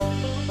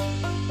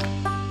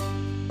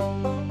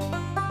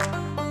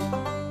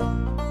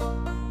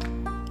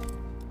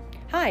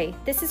Hi,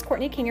 this is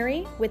Courtney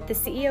Kingery with the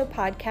CEO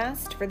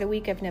podcast for the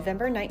week of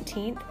November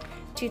 19th,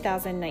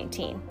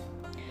 2019.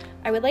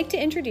 I would like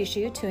to introduce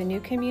you to a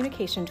new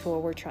communication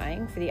tool we're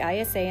trying for the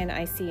ISA and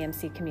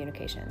ICMC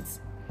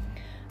communications.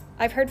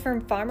 I've heard from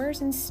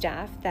farmers and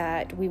staff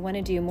that we want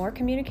to do more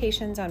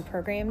communications on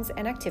programs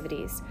and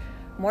activities,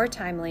 more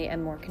timely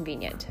and more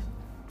convenient.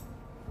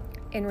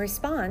 In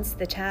response,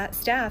 the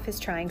staff is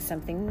trying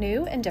something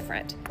new and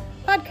different,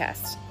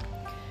 podcasts.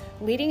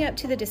 Leading up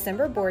to the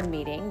December board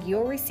meeting,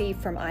 you'll receive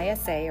from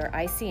ISA or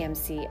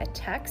ICMC a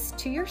text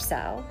to your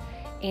cell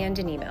and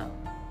an email.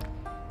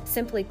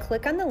 Simply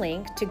click on the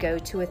link to go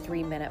to a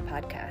 3-minute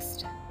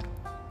podcast.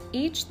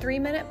 Each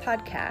 3-minute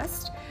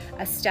podcast,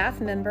 a staff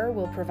member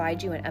will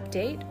provide you an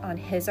update on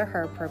his or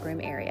her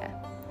program area.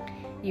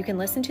 You can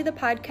listen to the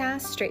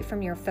podcast straight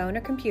from your phone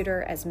or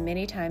computer as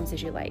many times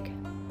as you like.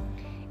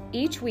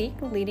 Each week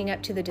leading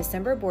up to the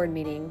December board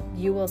meeting,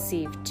 you will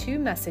receive 2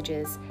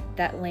 messages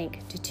that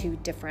link to 2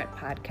 different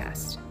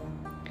podcasts.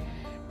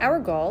 Our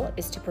goal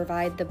is to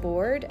provide the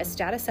board a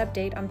status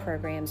update on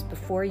programs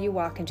before you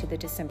walk into the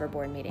December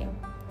board meeting.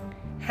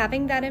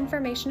 Having that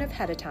information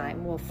ahead of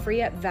time will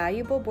free up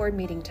valuable board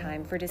meeting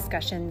time for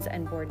discussions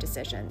and board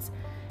decisions.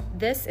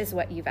 This is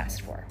what you've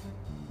asked for.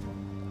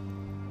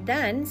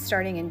 Then,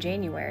 starting in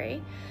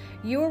January,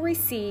 you will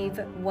receive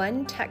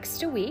 1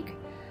 text a week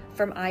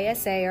from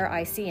ISA or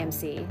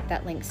ICMC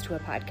that links to a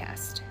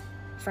podcast.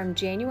 From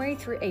January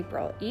through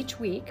April, each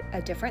week,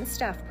 a different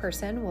staff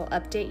person will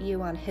update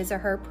you on his or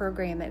her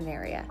program and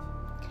area.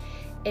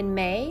 In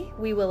May,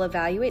 we will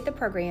evaluate the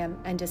program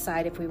and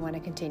decide if we want to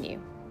continue.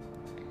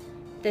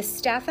 The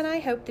staff and I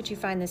hope that you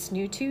find this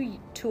new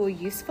tool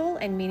useful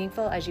and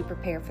meaningful as you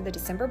prepare for the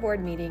December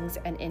board meetings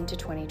and into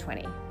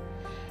 2020.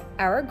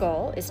 Our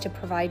goal is to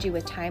provide you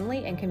with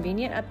timely and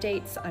convenient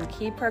updates on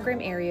key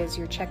program areas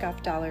your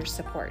checkoff dollars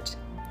support.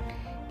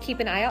 Keep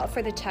an eye out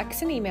for the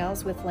texts and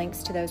emails with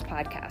links to those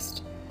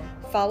podcasts.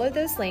 Follow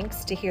those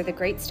links to hear the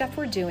great stuff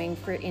we're doing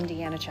for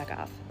Indiana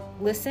Checkoff.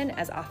 Listen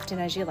as often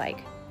as you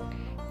like.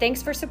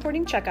 Thanks for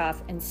supporting Checkoff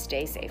and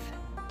stay safe.